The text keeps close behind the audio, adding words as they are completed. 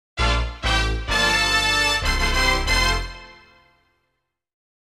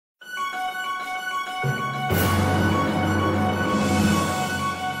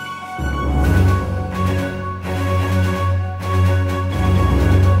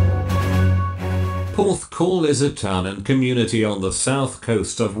Porthcawl is a town and community on the south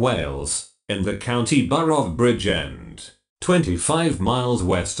coast of Wales, in the county borough of Bridgend, 25 miles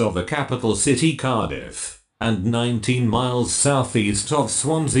west of the capital city Cardiff, and 19 miles southeast of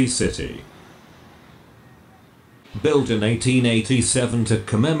Swansea City. Built in 1887 to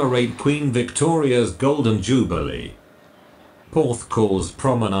commemorate Queen Victoria's Golden Jubilee. Porthcawl's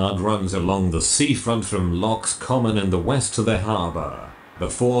promenade runs along the seafront from Lochs Common in the west to the harbour,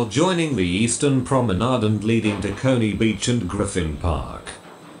 before joining the eastern promenade and leading to Coney Beach and Griffin Park.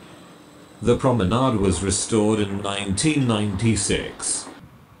 The promenade was restored in 1996.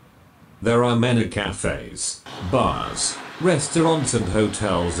 There are many cafes, bars, restaurants and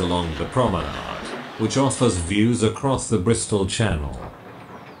hotels along the promenade, which offers views across the Bristol Channel.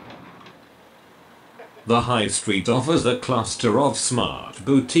 The High Street offers a cluster of smart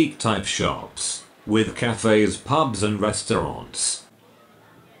boutique-type shops, with cafes, pubs and restaurants.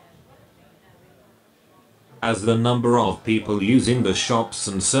 As the number of people using the shops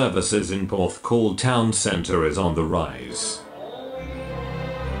and services in Porthcawl town centre is on the rise.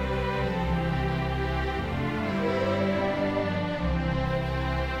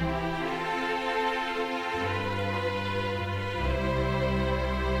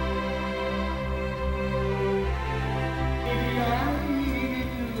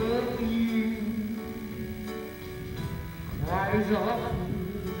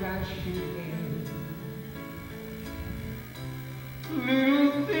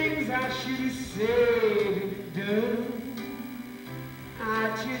 Little things I should have said and done, I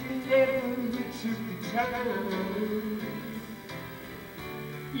just never took the time.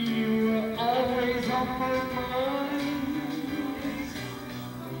 You were always on my mind.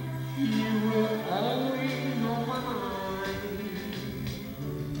 You were always on my mind.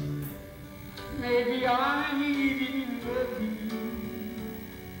 Maybe I didn't love you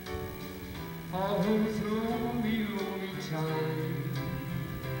all those lonely times.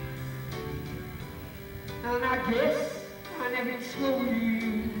 And I guess I never told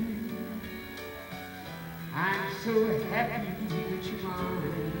you I'm so happy that you're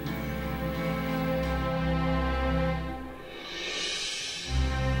mine.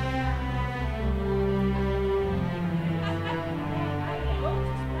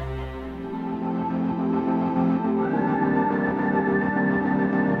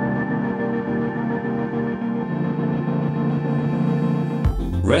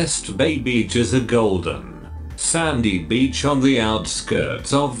 Rest Bay Beach is a golden, sandy beach on the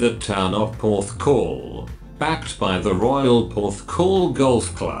outskirts of the town of Porthcawl, backed by the Royal Porthcawl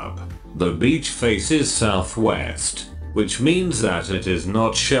Golf Club. The beach faces southwest, which means that it is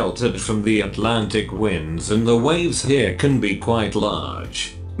not sheltered from the Atlantic winds, and the waves here can be quite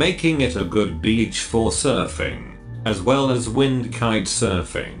large, making it a good beach for surfing, as well as wind kite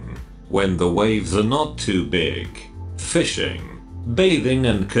surfing, when the waves are not too big. Fishing, bathing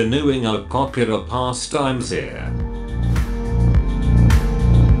and canoeing are popular pastimes here.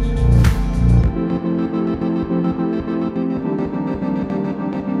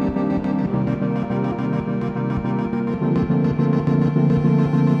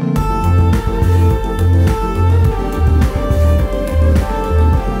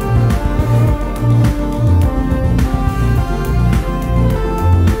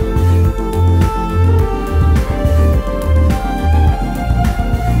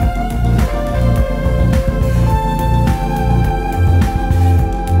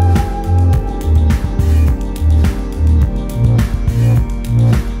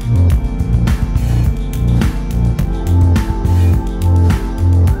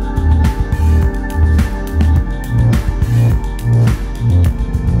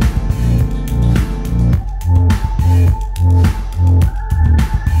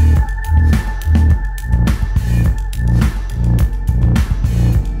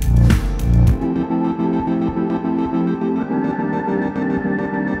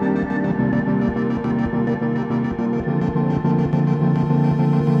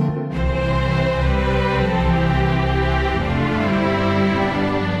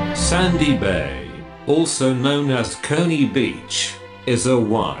 Sandy Bay, also known as Coney Beach, is a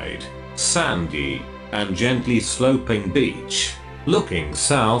wide, sandy, and gently sloping beach. Looking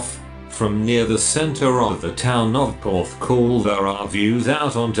south, from near the centre of the town of Porthcawl, there are views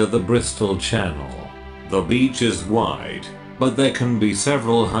out onto the Bristol Channel. The beach is wide, but there can be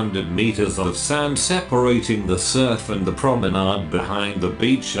several hundred meters of sand separating the surf and the promenade behind the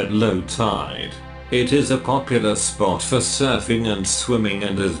beach at low tide. It is a popular spot for surfing and swimming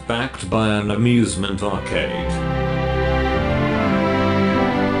and is backed by an amusement arcade.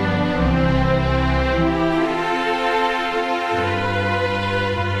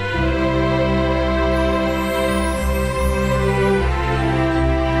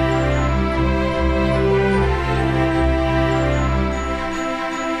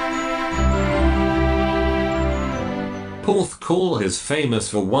 is famous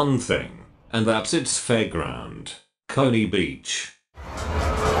for one thing, and that's its fairground, Coney Beach.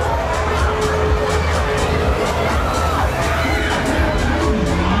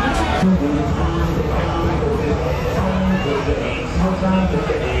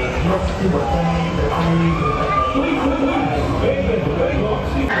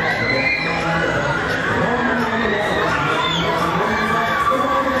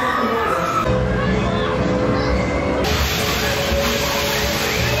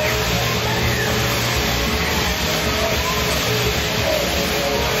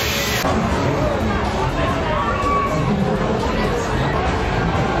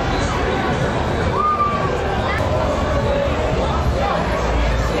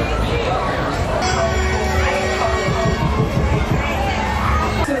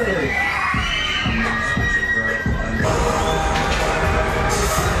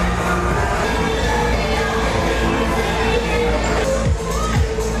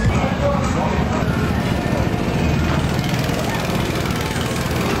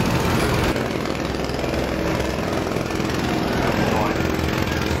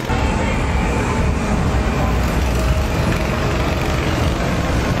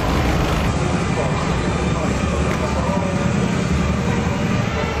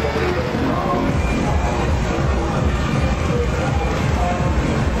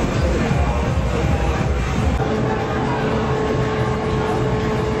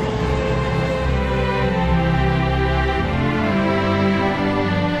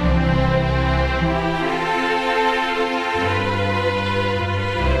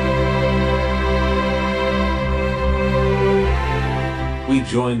 We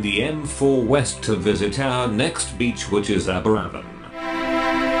join the M4 West to visit our next beach, which is Aberravon.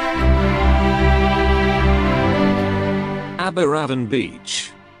 Aberravon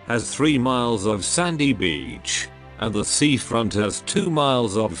Beach has 3 miles of sandy beach, and the seafront has 2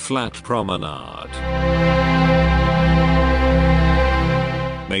 miles of flat promenade,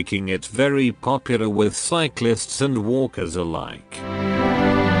 making it very popular with cyclists and walkers alike.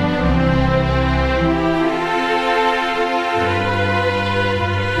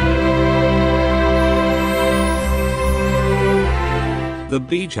 The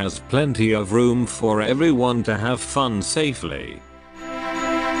beach has plenty of room for everyone to have fun safely,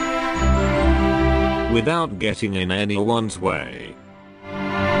 without getting in anyone's way.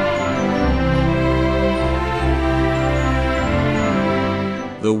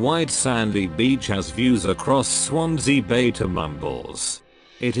 The wide sandy beach has views across Swansea Bay to Mumbles.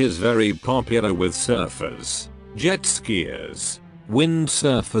 It is very popular with surfers, jet skiers,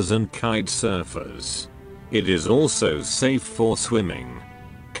 windsurfers and kite surfers. It is also safe for swimming,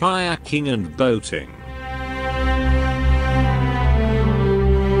 kayaking and boating.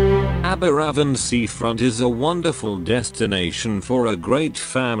 Aberravon seafront is a wonderful destination for a great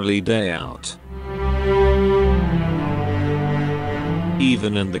family day out.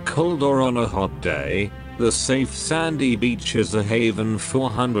 Even in the cold or on a hot day, the safe sandy beach is a haven for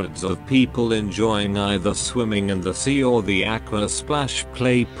hundreds of people enjoying either swimming in the sea or the aqua splash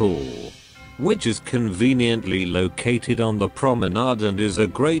play pool, which is conveniently located on the promenade and is a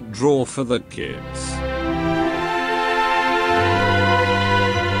great draw for the kids.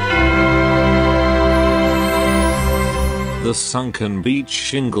 The sunken beach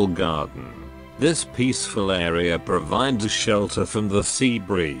shingle garden. This peaceful area provides shelter from the sea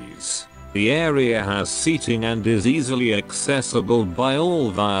breeze. The area has seating and is easily accessible by all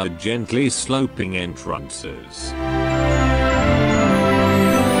via gently sloping entrances.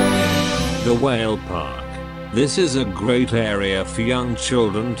 The Whale Park. This is a great area for young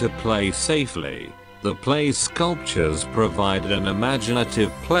children to play safely. The play sculptures provide an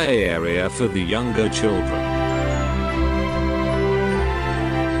imaginative play area for the younger children.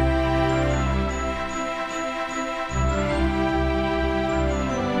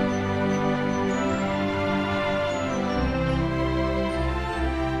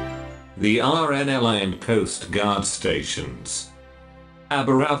 The RNLI and Coast Guard stations.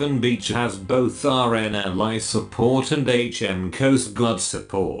 Aberravon Beach has both RNLI support and HM Coast Guard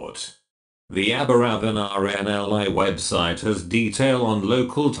support. The Aberravon RNLI website has detail on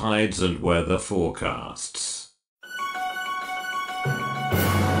local tides and weather forecasts.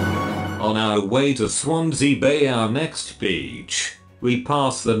 On our way to Swansea Bay, our next beach, we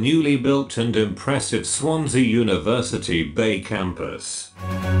pass the newly built and impressive Swansea University Bay campus.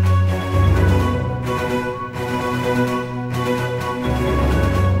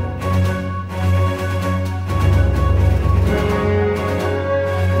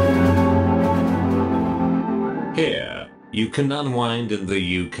 Here, you can unwind in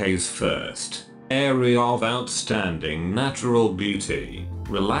the UK's first area of outstanding natural beauty.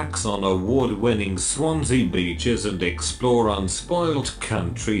 Relax on award-winning Swansea beaches and explore unspoilt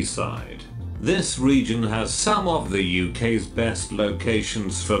countryside. This region has some of the UK's best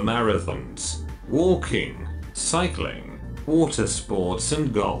locations for marathons, walking, cycling, water sports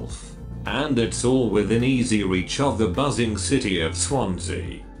and golf. And it's all within easy reach of the buzzing city of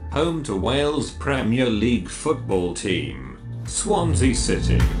Swansea, home to Wales Premier League football team, Swansea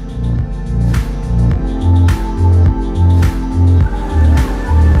City.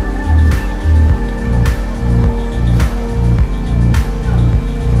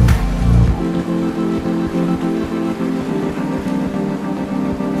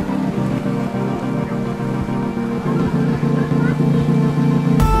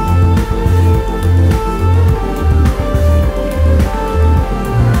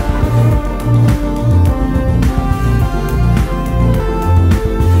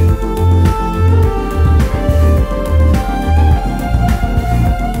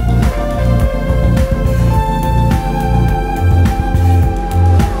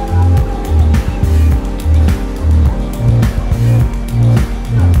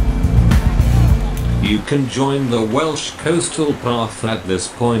 You can join the Welsh coastal path at this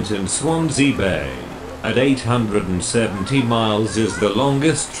point in Swansea Bay. At 870 miles is the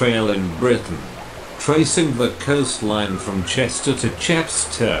longest trail in Britain, tracing the coastline from Chester to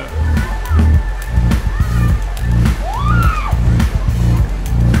Chepstow.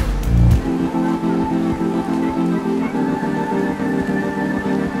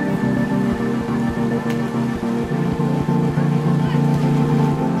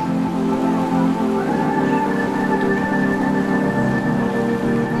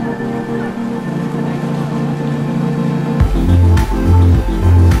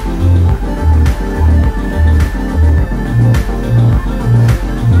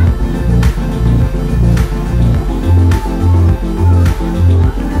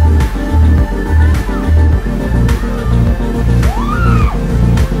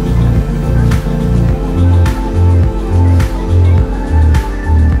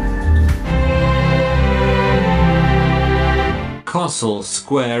 Castle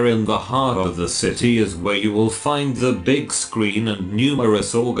Square in the heart of the city is where you will find the big screen and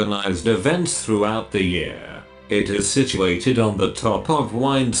numerous organized events throughout the year. It is situated on the top of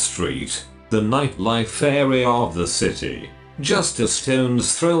Wine Street, the nightlife area of the city. Just a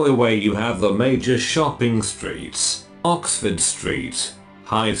stone's throw away you have the major shopping streets, Oxford Street,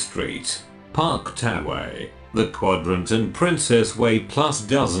 High Street, Park Tower, the Quadrant and Princess Way, plus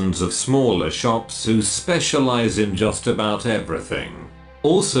dozens of smaller shops who specialize in just about everything.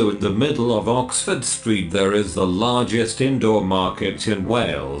 Also in the middle of Oxford Street there is the largest indoor market in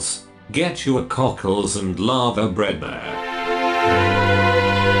Wales. Get your cockles and lava bread there.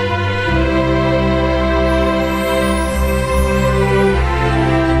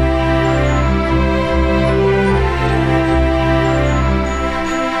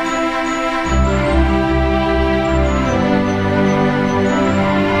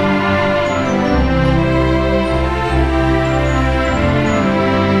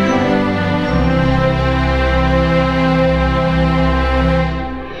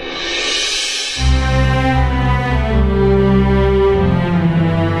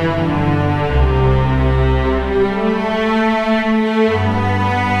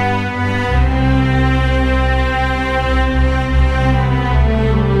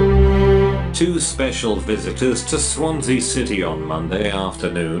 Two special visitors to Swansea City on Monday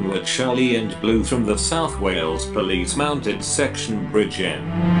afternoon were Charlie and Blue from the South Wales Police Mounted Section Bridge Inn.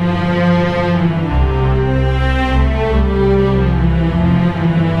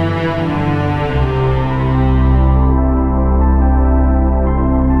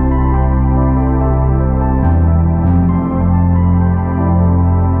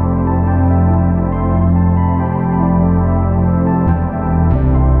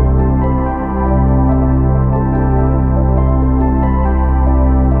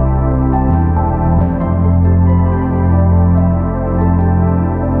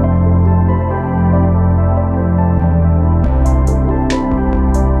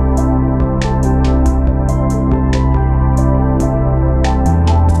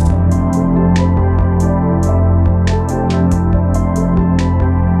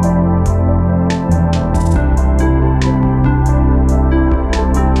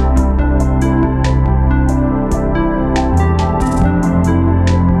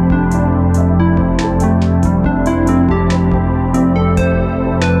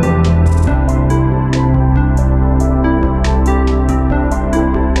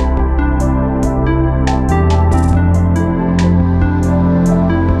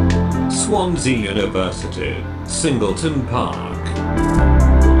 Swansea University, Singleton Park.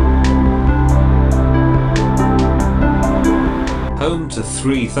 Home to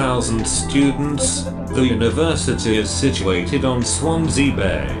 3,000 students, the university is situated on Swansea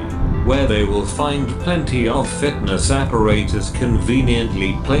Bay, where they will find plenty of fitness apparatus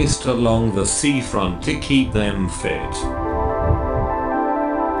conveniently placed along the seafront to keep them fit.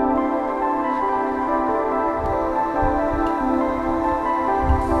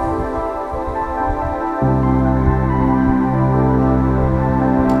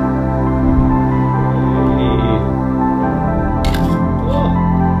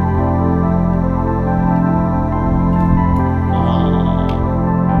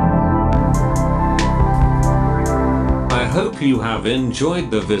 I hope you have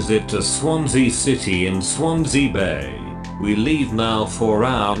enjoyed the visit to Swansea City and Swansea Bay. We leave now for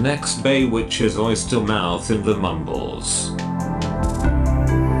our next bay, which is Oystermouth in the Mumbles.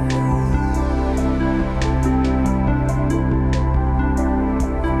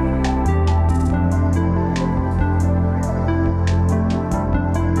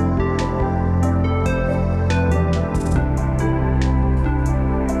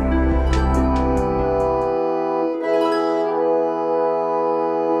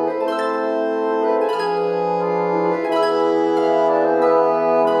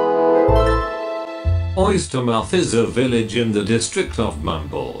 Oystermouth is a village in the district of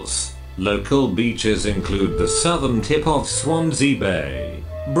Mumbles. Local beaches include the southern tip of Swansea Bay,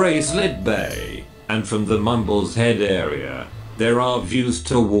 Bracelet Bay, and from the Mumbles Head area, there are views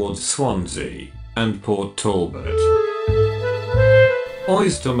towards Swansea and Port Talbot.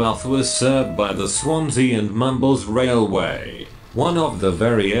 Oystermouth was served by the Swansea and Mumbles Railway, one of the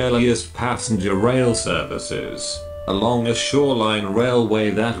very earliest passenger rail services, along a shoreline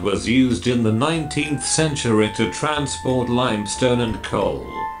railway that was used in the 19th century to transport limestone and coal.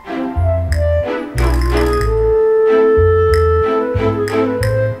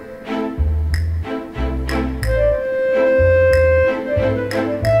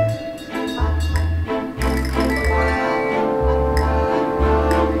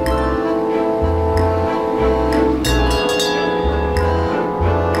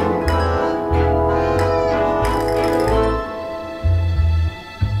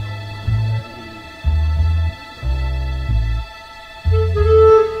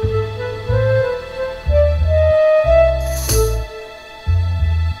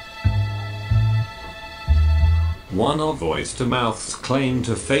 One of Oystermouth's claim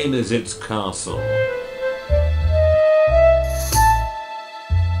to fame is its castle.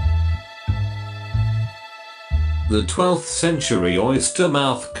 The 12th century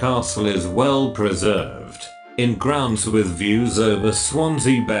Oystermouth Castle is well preserved. In grounds with views over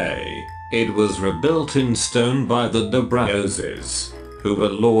Swansea Bay, it was rebuilt in stone by the de Braoses, who were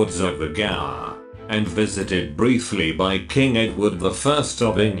lords of the Gower, and visited briefly by King Edward I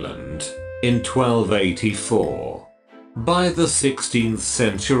of England in 1284. By the 16th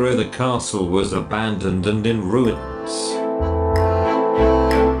century the castle was abandoned and in ruins.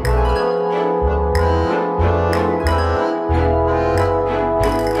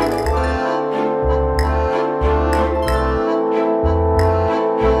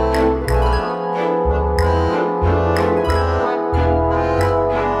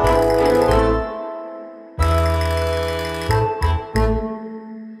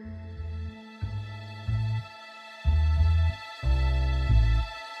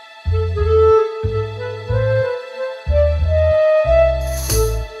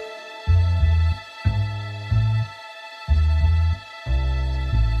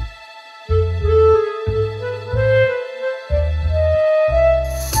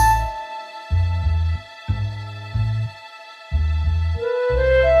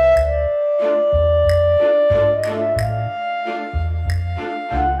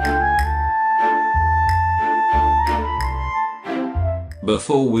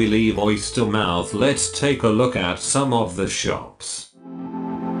 Before we leave Oystermouth, let's take a look at some of the shops.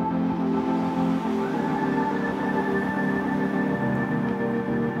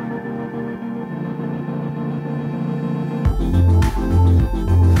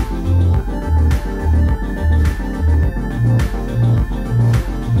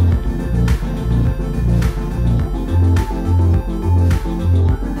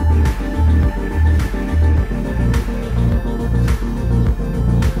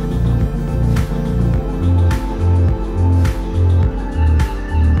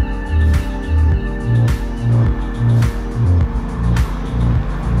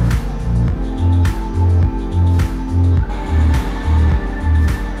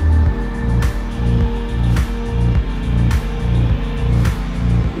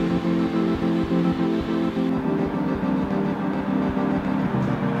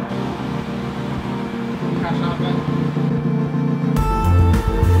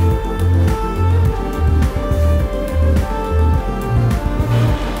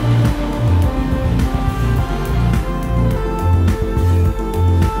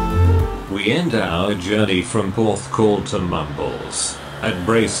 we end our journey from Porthcawl to Mumbles, at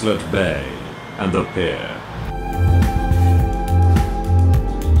Bracelet Bay, and the pier.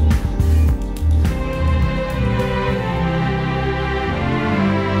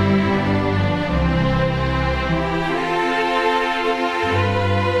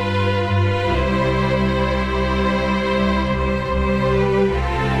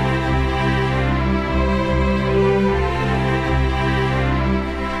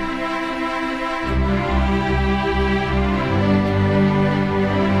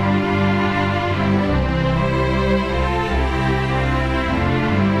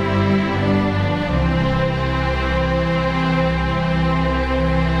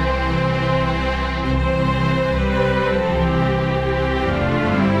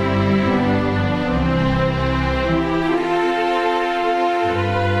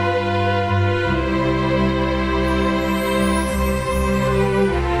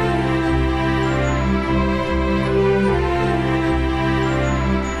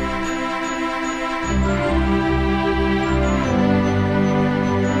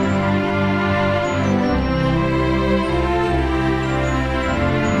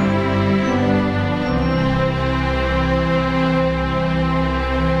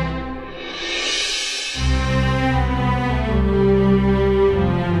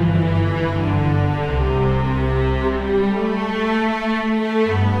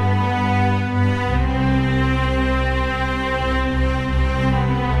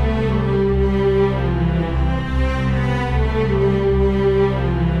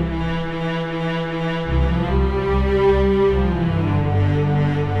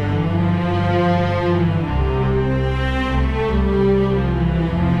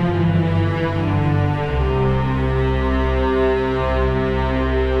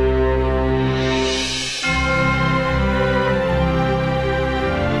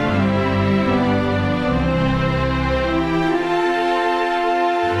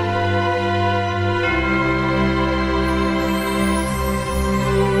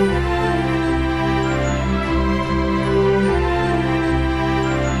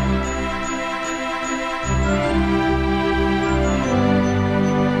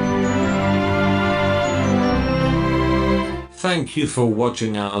 Thank you for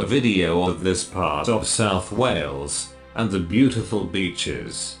watching our video of this part of South Wales, and the beautiful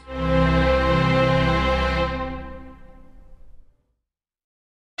beaches.